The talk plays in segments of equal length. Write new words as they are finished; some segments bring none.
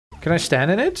Can I stand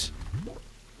in it?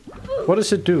 What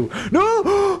does it do?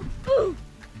 No!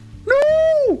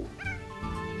 No!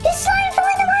 The slime fell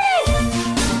in the water!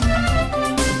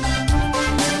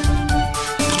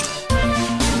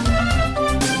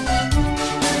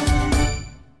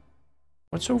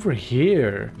 What's over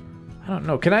here? I don't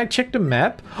know. Can I check the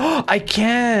map? Oh, I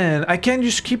can! I can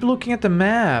just keep looking at the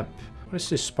map. What is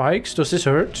this? Spikes? Does this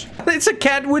hurt? It's a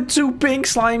cat with 2 pink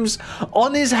slimes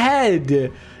on his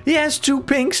head. He has 2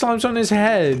 pink slimes on his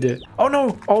head. Oh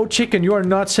no! Oh, chicken, you are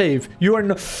not safe. You are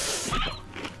not...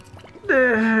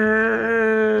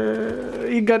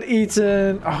 He got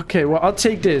eaten. Okay, well, I'll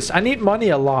take this. I need money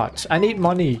a lot. I need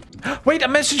money. Wait, a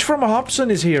message from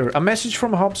Hobson is here. A message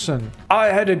from Hobson. I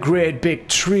had a great big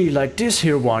tree like this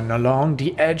here one along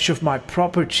the edge of my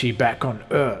property back on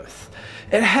Earth.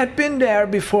 It had been there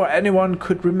before anyone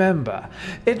could remember.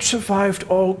 It survived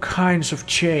all kinds of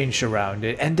change around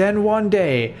it, and then one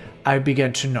day I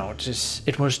began to notice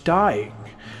it was dying.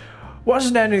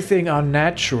 Wasn't anything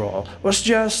unnatural, was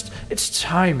just its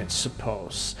time, I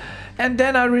suppose. And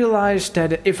then I realized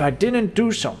that if I didn't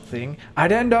do something,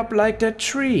 I'd end up like that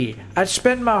tree. I'd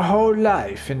spend my whole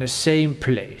life in the same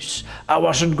place. I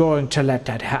wasn't going to let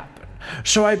that happen.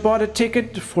 So I bought a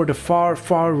ticket for the far,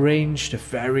 far range the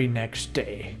very next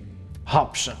day.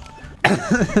 Hobson.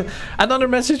 Another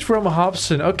message from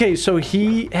Hobson. Okay, so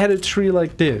he had a tree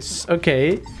like this.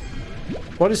 Okay.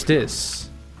 What is this?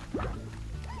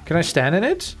 Can I stand in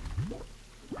it?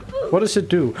 What does it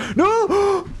do?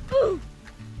 No!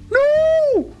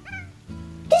 No!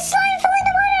 The slime fell in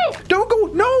the water! Don't go!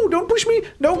 No! Don't push me!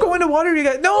 Don't go in the water, you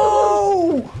guys!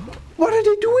 No! What are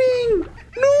they doing?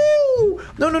 No!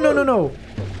 No, no, no, no, no.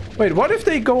 Wait, what if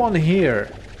they go on here?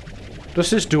 Does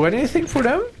this do anything for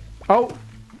them? Oh.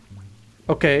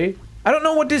 Okay. I don't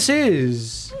know what this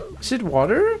is. Is it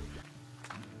water?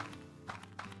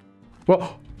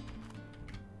 Well...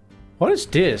 What is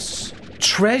this?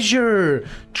 Treasure!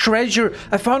 Treasure!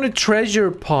 I found a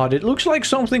treasure pod. It looks like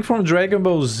something from Dragon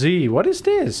Ball Z. What is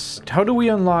this? How do we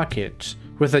unlock it?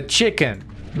 With a chicken?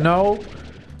 No?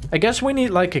 I guess we need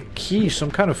like a key, some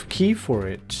kind of key for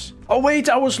it. Oh wait,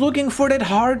 I was looking for that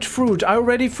heart fruit. I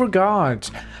already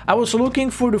forgot. I was looking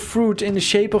for the fruit in the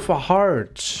shape of a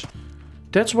heart.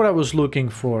 That's what I was looking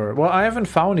for. Well, I haven't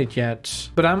found it yet.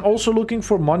 But I'm also looking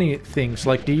for money things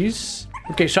like these.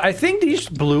 Okay, so I think these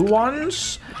blue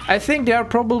ones, I think they are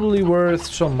probably worth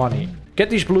some money. Get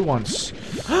these blue ones.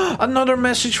 Another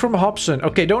message from Hobson.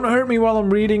 Okay, don't hurt me while I'm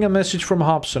reading a message from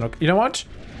Hobson. Okay, you know what?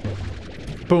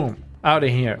 Boom. Out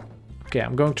of here. Okay,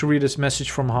 I'm going to read this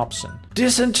message from Hobson.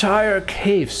 This entire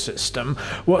cave system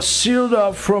was sealed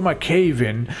up from a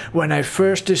cave-in when I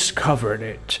first discovered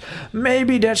it.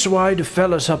 Maybe that's why the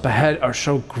fellas up ahead are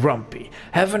so grumpy.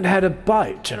 Haven't had a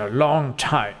bite in a long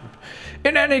time.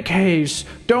 In any case,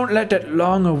 don't let that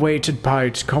long-awaited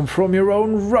bite come from your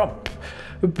own rump.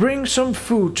 Bring some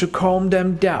food to calm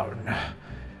them down.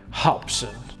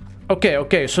 Hobson.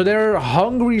 Okay, so there are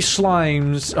hungry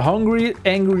slimes. Hungry,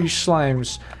 angry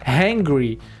slimes.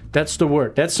 Hangry. That's the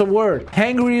word. That's the word.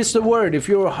 Hangry is the word. If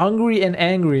you're hungry and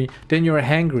angry, then you're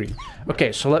hangry.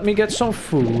 Okay, so let me get some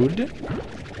food.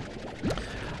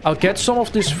 I'll get some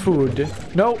of this food.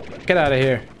 No, get out of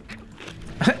here.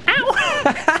 Ow!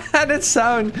 That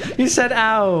sound. He said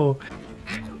ow.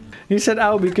 He said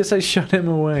ow because I shot him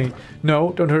away.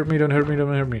 No, don't hurt me, don't hurt me,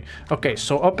 don't hurt me. Okay,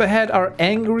 so up ahead are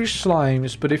angry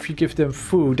slimes, but if you give them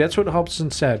food, that's what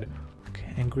Hobson said.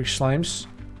 Okay, angry slimes.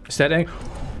 Is that angry?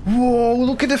 Whoa,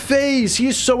 look at the face. He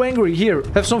is so angry. Here,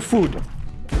 have some food.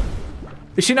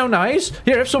 Is he now nice?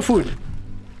 Here, have some food.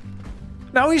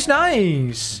 Now he's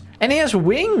nice. And he has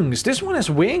wings. This one has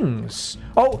wings.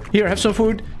 Oh, here, have some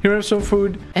food. Here, have some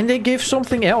food. And they give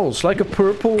something else, like a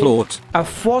purple... Plot. A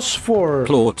phosphor.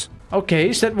 Plot. Okay,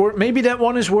 is that worth... Maybe that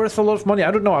one is worth a lot of money.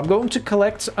 I don't know. I'm going to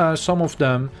collect some of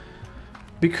them.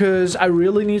 Because I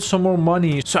really need some more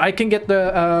money. So I can get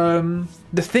the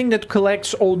thing that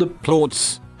collects all the...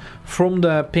 Plots. From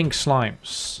the pink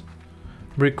slimes.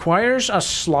 Requires a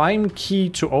slime key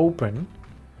to open.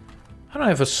 I don't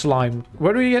have a slime.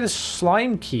 Where do you get a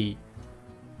slime key?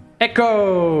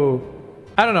 Echo!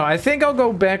 I don't know. I think I'll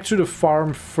go back to the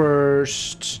farm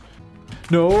first.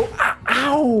 No.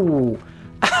 Ow!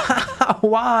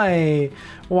 Why?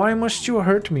 Why must you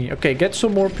hurt me? Okay, get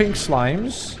some more pink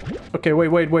slimes. Okay,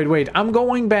 wait. I'm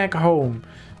going back home.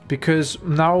 Because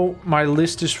now my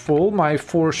list is full. My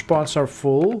 4 spots are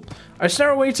full. Is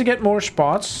there a way to get more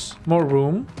spots? More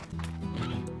room?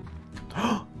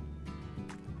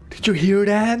 Did you hear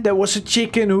that? That was a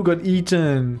chicken who got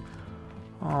eaten.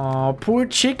 Aw, poor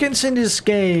chickens in this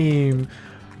game.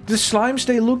 The slimes,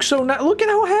 they look so nice. Look at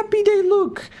how happy they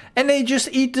look. And they just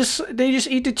eat this. They just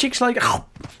eat the chicks like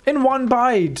in one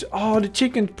bite. Oh, the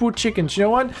chicken, poor chickens. You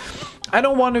know what? I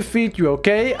don't want to feed you,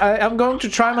 okay? I'm going to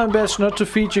try my best not to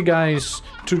feed you guys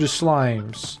to the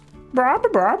slimes.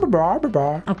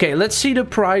 Okay, let's see the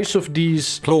price of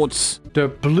these plots. The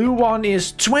blue one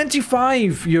is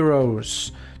 25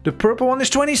 euros. The purple one is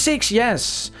 26,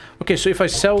 yes. Okay, so if I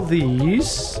sell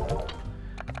these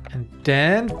and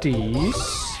then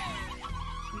these,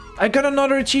 I got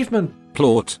another achievement.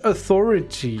 Plot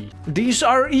authority. These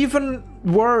are even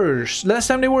worse. Last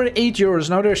time they were 8 euros,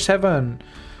 now they're 7.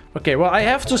 Okay, well, I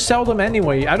have to sell them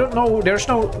anyway. I don't know. There's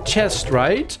no chest,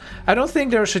 right? I don't think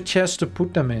there's a chest to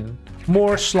put them in.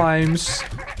 More slimes.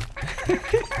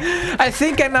 I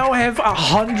think I now have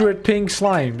 100 pink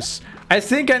slimes. I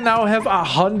think I now have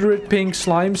 100 pink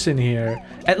slimes in here.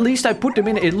 At least I put them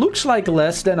in. It looks like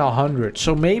less than 100.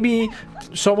 So maybe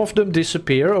some of them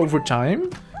disappear over time.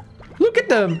 Look at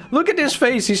them. Look at his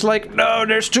face. He's like, no,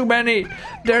 there's too many.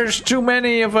 There's too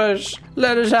many of us.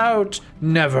 Let us out.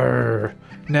 Never.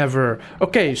 Never.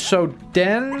 Okay, so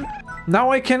then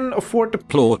now I can afford the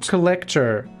plot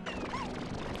collector.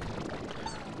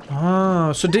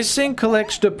 Ah, so this thing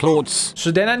collects the plots. So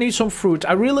then I need some fruit.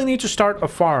 I really need to start a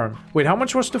farm. Wait, how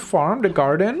much was the farm? The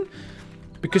garden?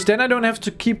 Because then I don't have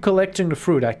to keep collecting the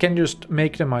fruit. I can just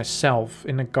make them myself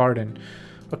in the garden.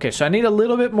 Okay, so I need a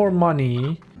little bit more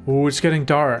money. Oh, it's getting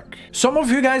dark. Some of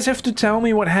you guys have to tell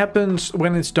me what happens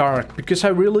when it's dark, because I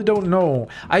really don't know.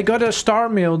 I got a star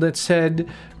mail that said,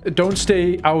 don't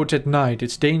stay out at night,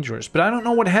 it's dangerous. But I don't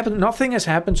know what happened. Nothing has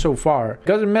happened so far.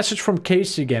 Got a message from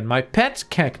Casey again. My pet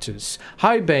cactus.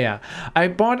 Hi, Bea. I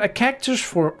bought a cactus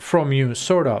from you,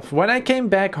 sort of. When I came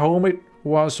back home, it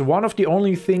was one of the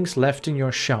only things left in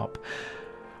your shop.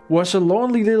 Was a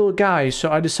lonely little guy,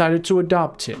 so I decided to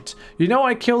adopt it. You know,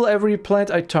 I kill every plant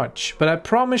I touch, but I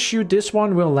promise you this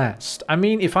one will last. I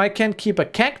mean, if I can't keep a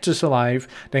cactus alive,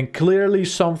 then clearly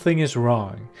something is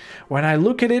wrong. When I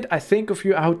look at it, I think of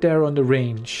you out there on the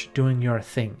range, doing your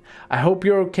thing. I hope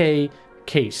you're okay,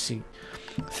 Casey.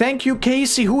 Thank you,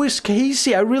 Casey. Who is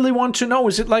Casey? I really want to know.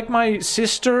 Is it like my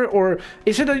sister, or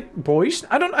is it a boy?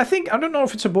 I don't know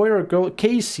if it's a boy or a girl.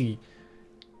 Casey.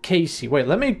 Casey. Wait,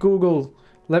 let me Google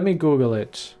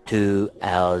it. 2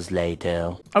 hours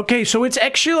later. Okay, so it's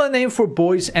actually a name for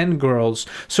boys and girls.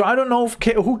 So I don't know if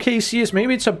who Casey is.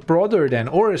 Maybe it's a brother then,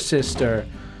 or a sister.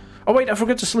 Oh wait, I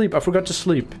forgot to sleep. I forgot to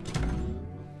sleep.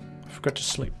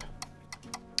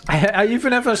 I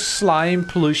even have a slime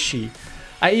plushie.